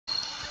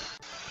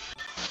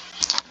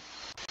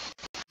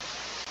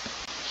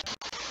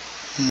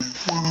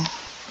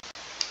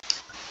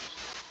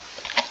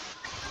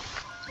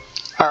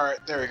Alright,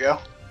 there we go.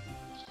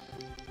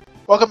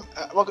 Welcome,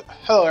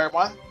 hello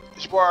everyone.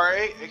 It's your boy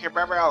RRA, aka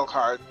Remember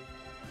Alucard.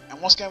 And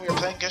once again we are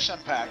playing Genshin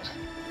Impact.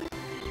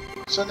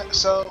 So now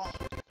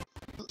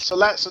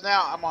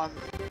I'm on,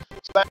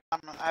 I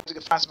have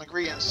to find some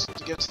ingredients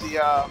to give to the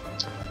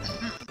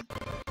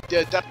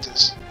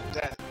Adeptus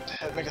that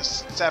make a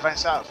satisfying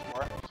salad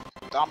for,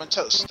 the almond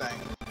toast thing.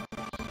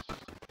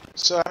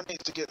 So I need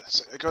to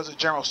go to the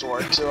general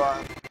store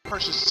to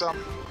purchase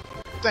some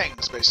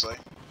things, basically.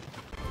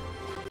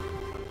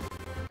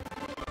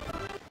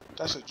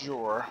 That's a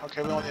drawer.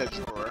 Okay, we don't need a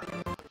drawer.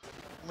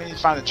 We need to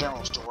find the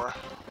general store.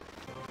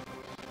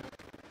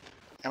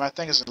 And my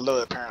thing isn't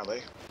loaded,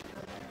 apparently.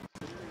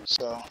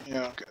 So, you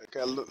know,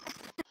 got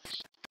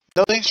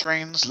loading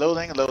screens,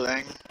 loading.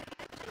 Loading.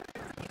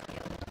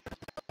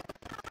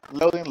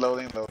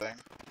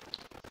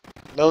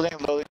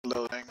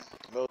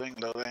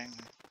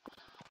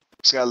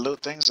 Just gotta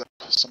load things up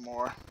some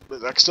more.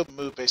 But I can still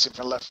move basically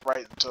from left to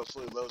right until it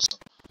fully loads.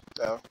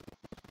 So.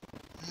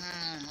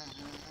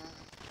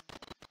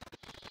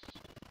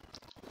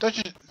 Don't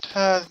you,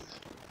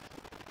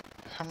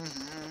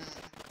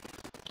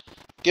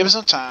 give it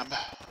some time.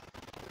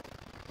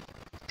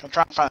 I'm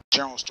trying to find a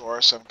general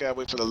store, so I'm gonna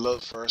wait for the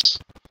load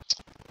first.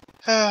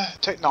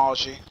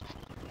 Technology.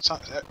 Am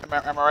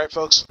I right,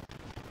 folks?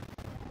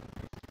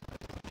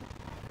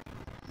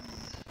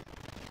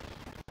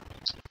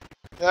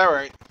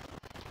 Alright.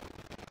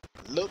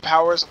 Load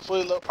powers,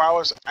 fully load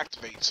powers,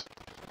 activate.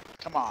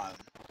 Come on.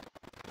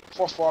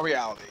 Fourth wall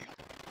reality.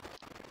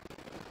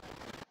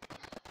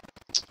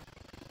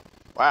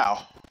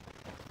 Wow.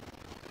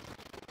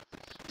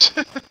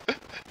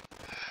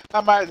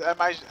 I might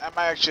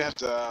actually have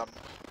to.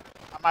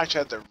 I might actually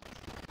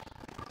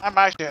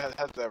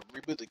have to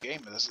reboot the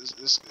game.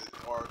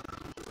 Or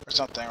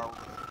something,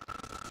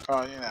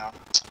 or you know.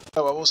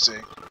 Oh well, we'll see.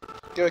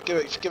 Give it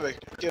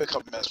a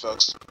couple minutes,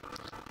 folks.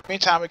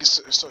 Meantime, we can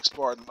still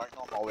explore like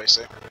normal,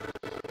 basically.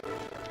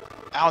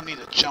 I don't need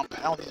to jump to.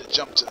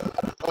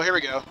 Oh, here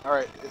we go. All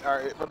right,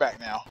 we're back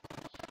now.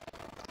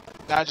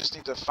 Now I just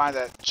need to find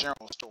that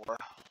general store.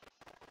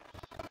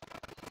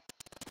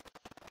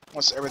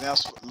 Once everything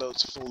else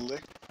loads fully.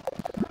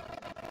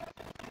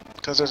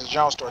 Because there's a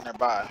general store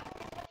nearby.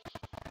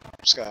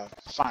 Just gotta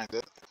find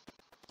it.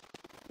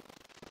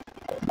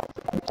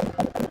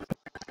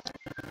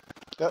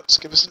 Yep, let's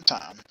give it some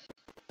time.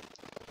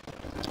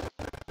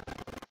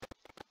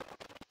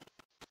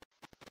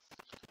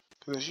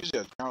 Because there's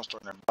usually a general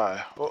store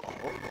nearby. Oh,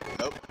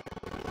 nope.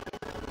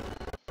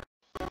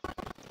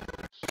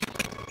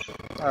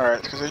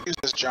 Alright, because there's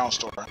usually this general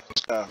store.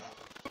 Just gotta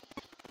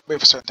wait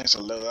for certain things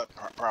to load up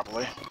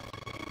properly.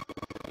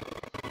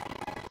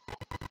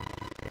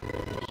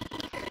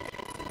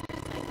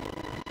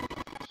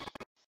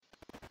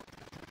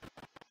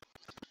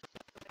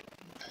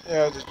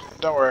 Yeah,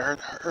 don't worry,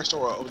 her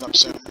store will open up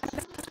soon.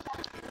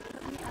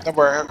 Don't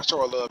worry, her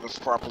store will load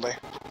up properly.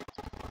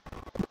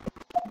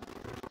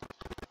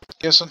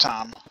 Give some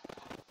time.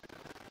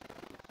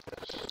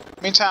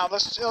 Meantime,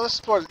 let's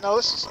explore. No,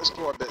 let's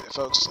explore a bit,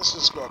 folks. Let's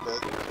explore a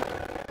bit.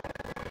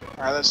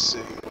 All right, let's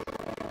see.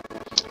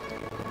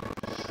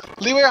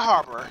 Leeway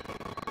Harbor.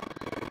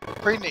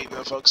 Pretty neat,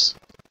 though, folks.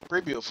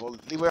 Pretty beautiful.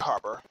 Leeway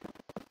Harbor.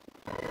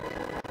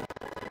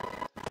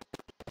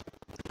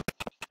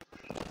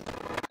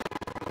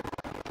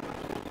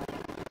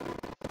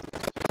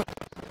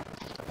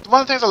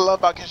 One of the things I love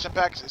about Genshin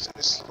Impact is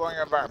exploring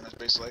your environments,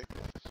 basically.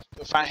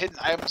 You'll find hidden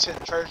items,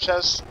 hidden treasure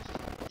chests.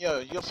 You know,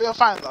 you'll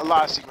find a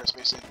lot of secrets,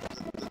 basically.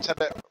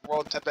 The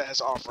world Tibet has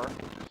to offer.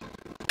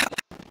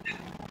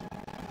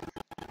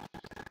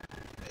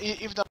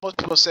 Even though most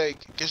people say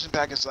Genshin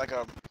Impact is like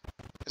you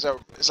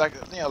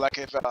know, like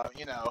if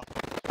you know,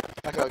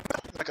 like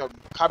a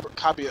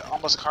copy,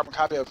 almost a carbon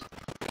copy of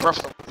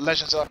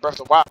Legends of Breath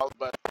of the Wild.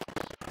 But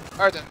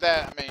other than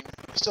that, I mean,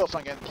 it's still a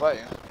fun game to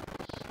play.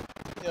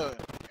 You know,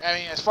 I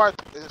mean, as far as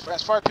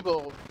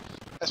people,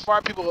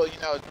 you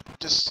know,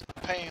 just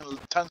paying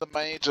tons of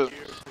money to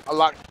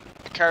unlock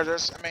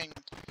characters. I mean,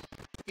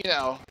 you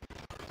know,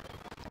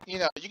 you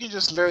can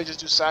just literally just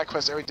do side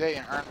quests every day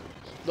and earn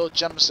little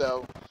gems,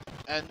 though,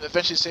 and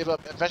eventually save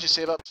up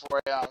for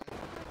a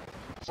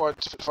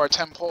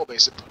 10 pull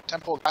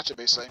gacha,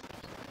 basically.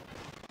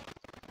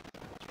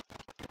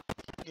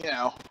 You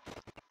know,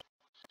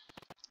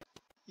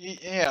 you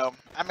know,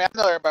 I mean, I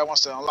know everybody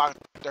wants to unlock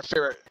their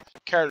favorite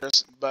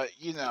characters, but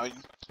you know,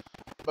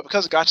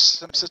 because the gacha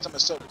system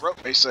is so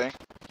broke, basically,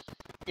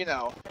 you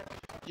know,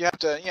 you have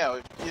to, you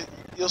know,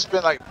 you'll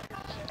spend like,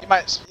 you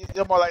might end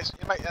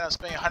up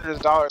spending hundreds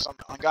of dollars on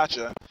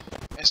gacha,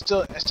 and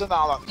still not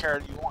unlock the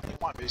character you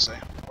want, basically,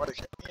 or the,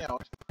 you know.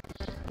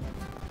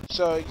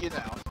 So you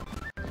know,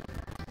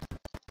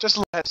 just a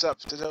little heads up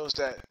to those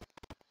that,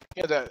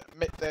 you know, that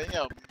you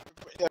know,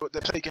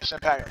 that play Genshin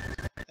Impact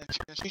in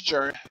the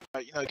future,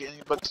 you know,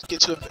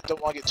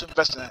 don't want to get too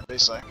invested in it,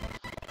 basically.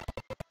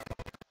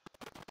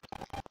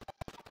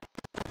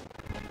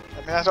 I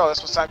mean, that's all. That's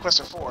what side quests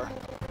are for,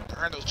 to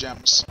earn those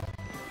gems.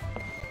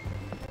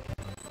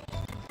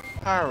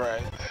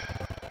 Alright.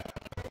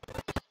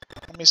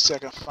 Let me see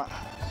if I can find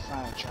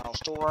a general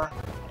store.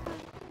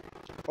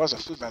 Was a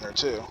food vendor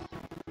too.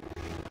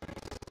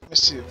 Let me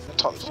see. Let me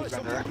talk to the food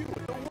vendor.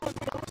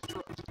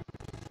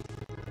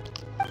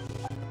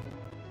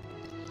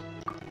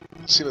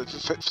 Let's see what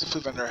the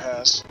food vendor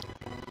has.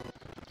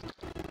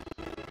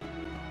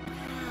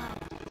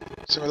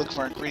 So we're looking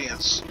for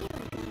ingredients.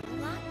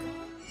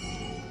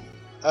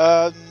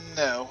 No.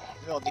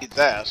 We don't need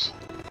that.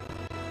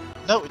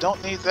 No, we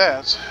don't need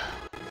that.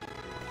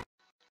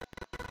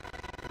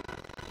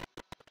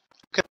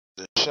 Okay,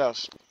 the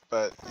chef,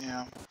 but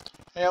yeah.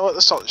 Yeah, what?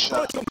 Let's talk to the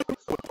chef.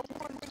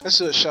 Let's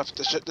see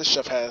what this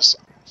chef has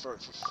for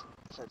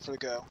the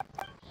go.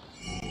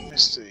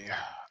 Let's see.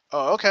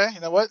 Oh, okay. You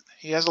know what?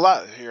 He has a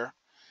lot here.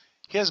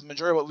 He has the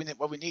majority of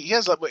what we need. He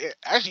has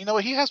actually, you know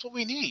what? He has what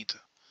we need.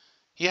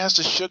 He has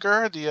the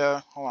sugar.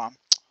 The hold on.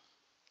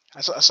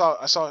 I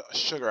saw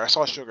sugar. I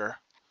saw sugar.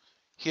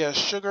 He has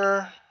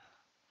sugar.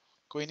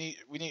 We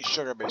need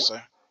sugar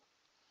basically.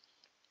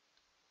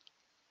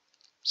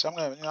 So I'm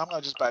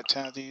gonna just buy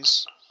 10 of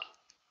these.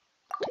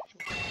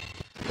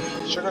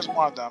 Sugar's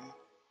one of them,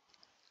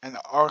 and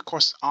of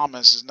course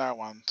almonds is another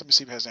one. Let me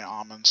see if he has any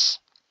almonds.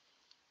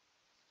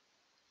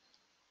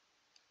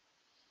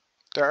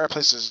 There are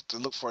places to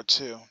look for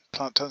too.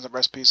 Tons of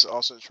recipes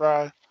also to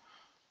try.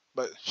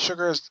 But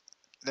sugar is.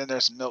 Then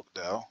there's milk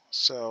though.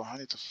 So I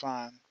need to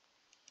find.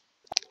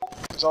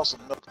 There's also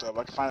milk though.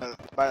 But I can find it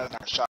buy it in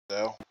our shop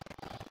though.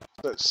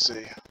 Let's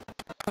see.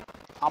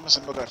 Almonds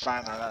and milk I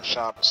find in our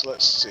shop. So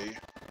let's see.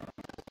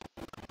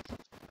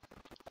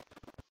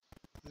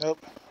 Nope.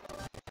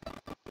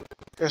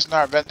 Here's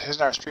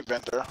our street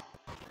vendor.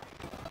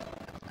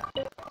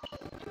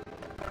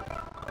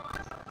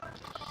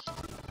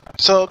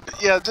 So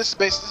yeah, this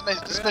mission.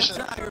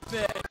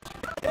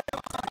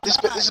 This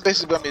is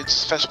basically gonna be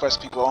just fetch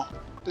quest, people.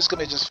 This is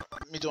gonna be just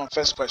me doing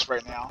fetch quest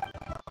right now.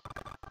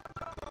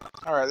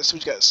 All right, let's see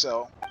what you got to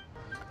sell.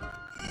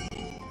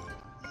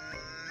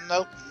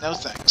 Nope, no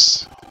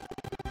thanks.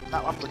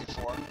 Not what I'm looking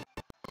for.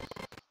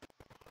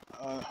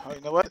 Oh,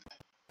 you know what?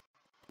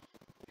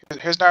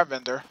 Here's our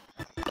vendor,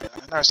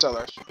 and our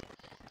seller.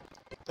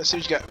 Let's see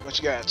what you got. What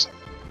you got?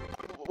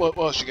 What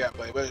else you got,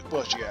 buddy? What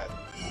else you got?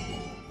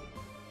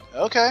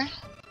 Okay.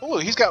 Oh,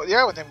 he's got the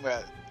other thing we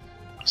got.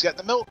 He's got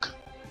the milk.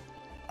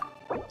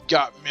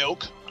 Got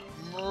milk.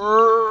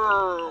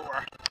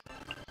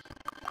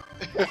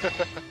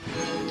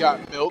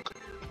 Got milk.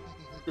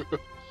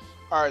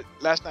 Alright,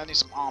 last night I need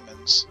some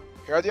almonds.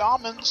 Here are the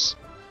almonds.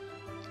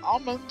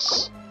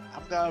 Almonds.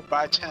 I'm gonna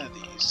buy 10 of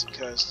these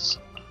because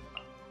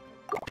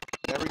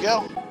there we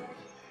go.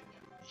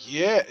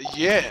 Yeah,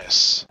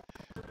 yes.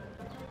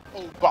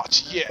 Oh,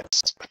 but yes.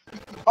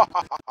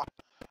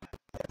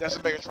 That's a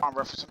Megatron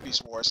reference to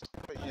Beast Wars,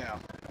 but yeah.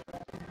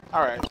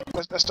 All right,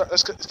 let's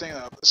cook this thing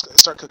up. Let's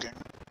start cooking.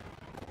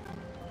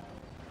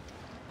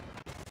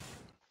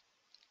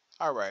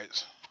 All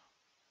right,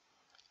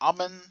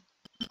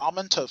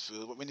 almond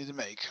tofu. What we need to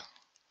make.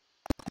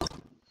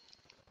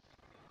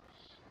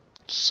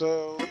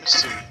 So let me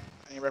see.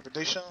 Any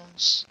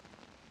recommendations?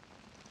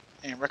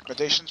 Any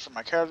recommendations for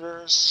my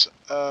characters?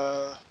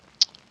 No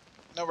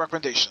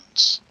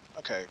recommendations.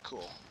 Okay,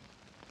 cool.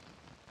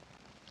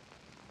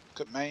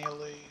 Cook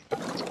manually.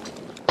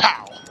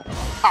 Pow!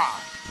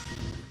 Ha!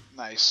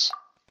 Nice.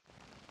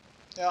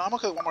 Yeah, I'm gonna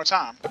cook one more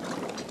time.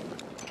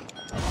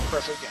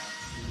 Perfect again.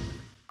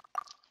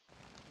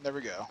 There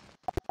we go.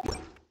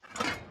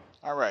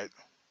 Alright.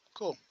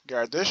 Cool. Got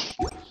our dish.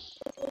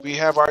 We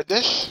have our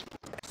dish.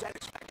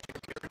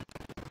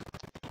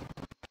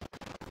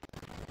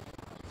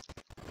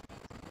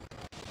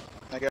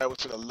 I gotta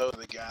wait for the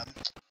load again.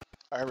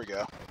 Oh, here we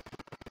go.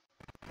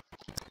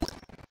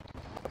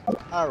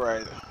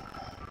 Alright.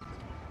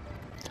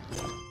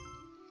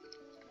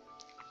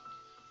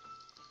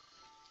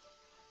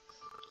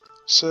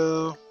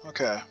 So,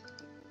 okay.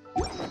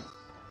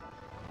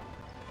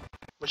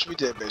 Which we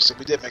did, basically.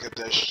 We did make a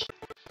dish.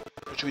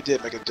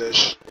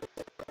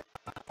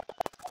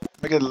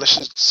 Make a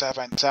delicious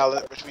sapphire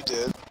salad, which we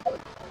did.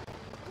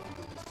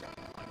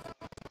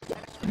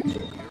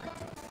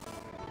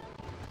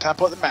 Time to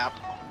put the map.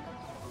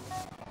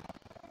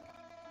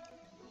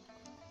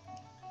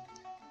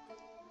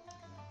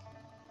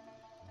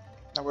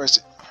 Now where's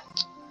it?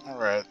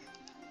 Alright.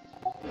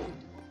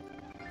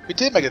 We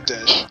did make a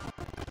dish.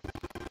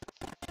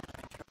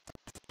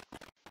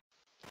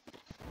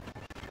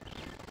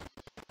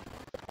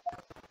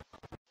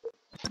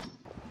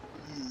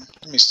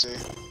 Let me see.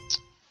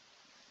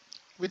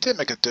 We did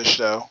make a dish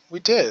though. We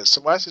did.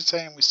 So why is it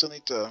saying we still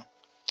need to...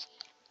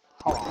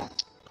 Hold on.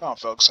 Come on,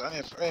 folks. I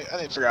need to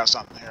figure out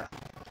something here.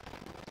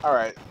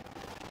 Alright.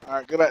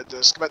 Alright, go back to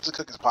this. Go back to the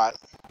cooking pot.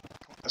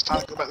 It's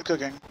time to go back to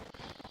cooking.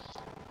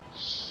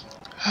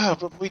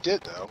 But we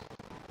did though.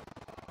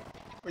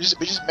 We just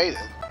made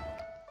it.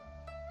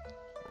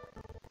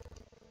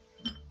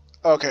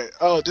 Okay.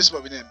 Oh, this is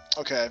what we did.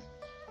 Okay.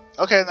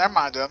 Okay, never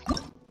mind then.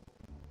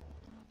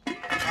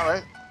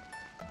 Alright.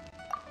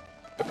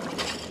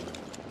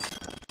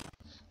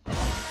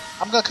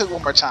 I'm gonna cook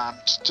one more time,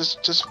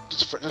 just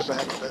for the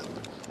heck of it.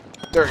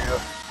 There we go.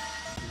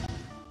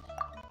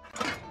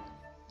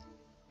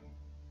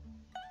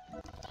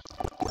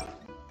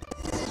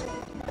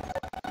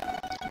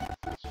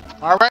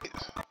 All right,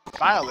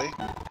 finally.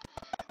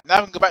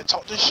 Now we can go back and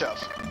talk to the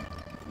chef.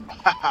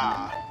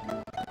 Haha.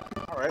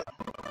 All right.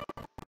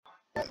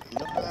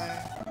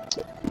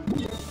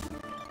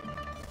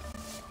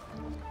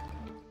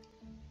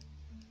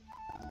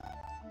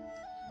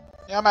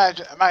 Yeah, I might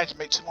have to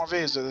make 2 more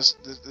videos of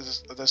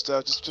this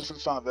stuff just for the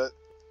fun of it.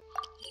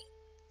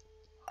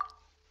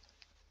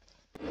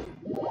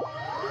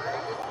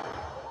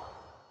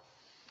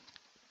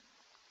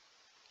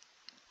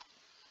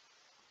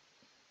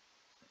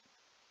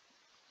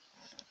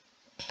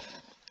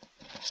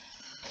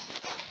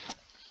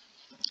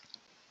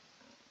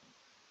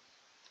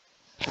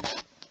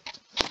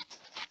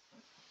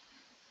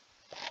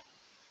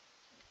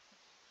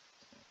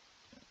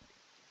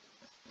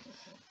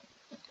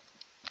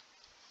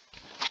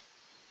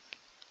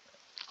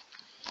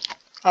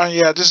 Oh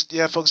yeah,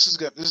 folks, this is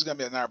gonna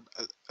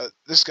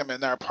be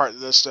another part of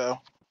this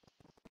though.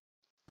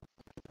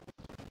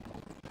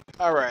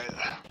 All right,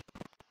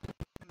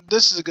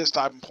 this is a good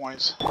stopping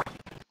point.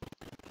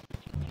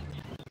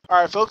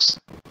 All right, folks,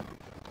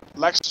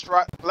 like,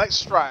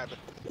 subscribe,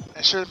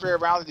 and share the video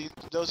around to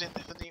those who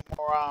need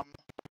more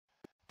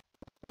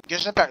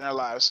Genshin Impact in their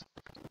lives.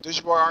 This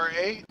is your boy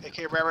RRA,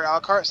 aka RRA a la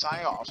carte,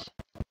 signing off.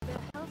 The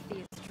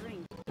healthiest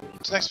drink.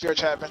 To next video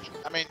chat adventure.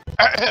 I mean,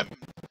 I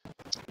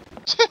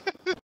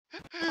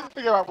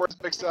get my words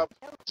mixed up.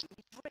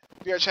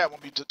 VR chat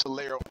won't be to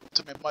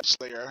be much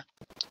later.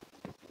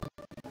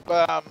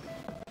 But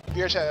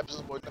VR chat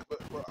episode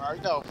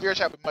VR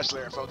chat will be much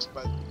later, folks.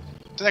 But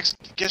the next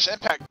Genshin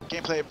Impact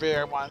gameplay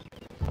video, everyone.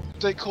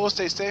 Stay cool,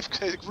 stay safe,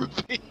 stay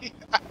groovy.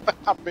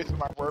 I'm mixing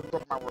my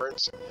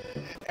words.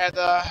 And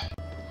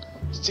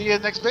see you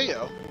in the next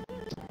video.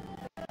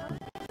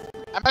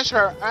 I'm just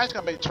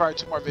gonna try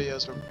 2 more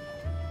videos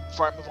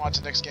before I move on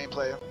to the next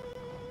gameplay.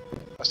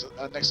 That's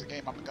the next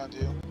game I'm gonna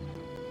do.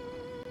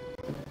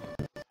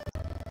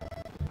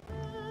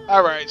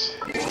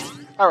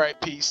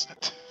 Alright, peace.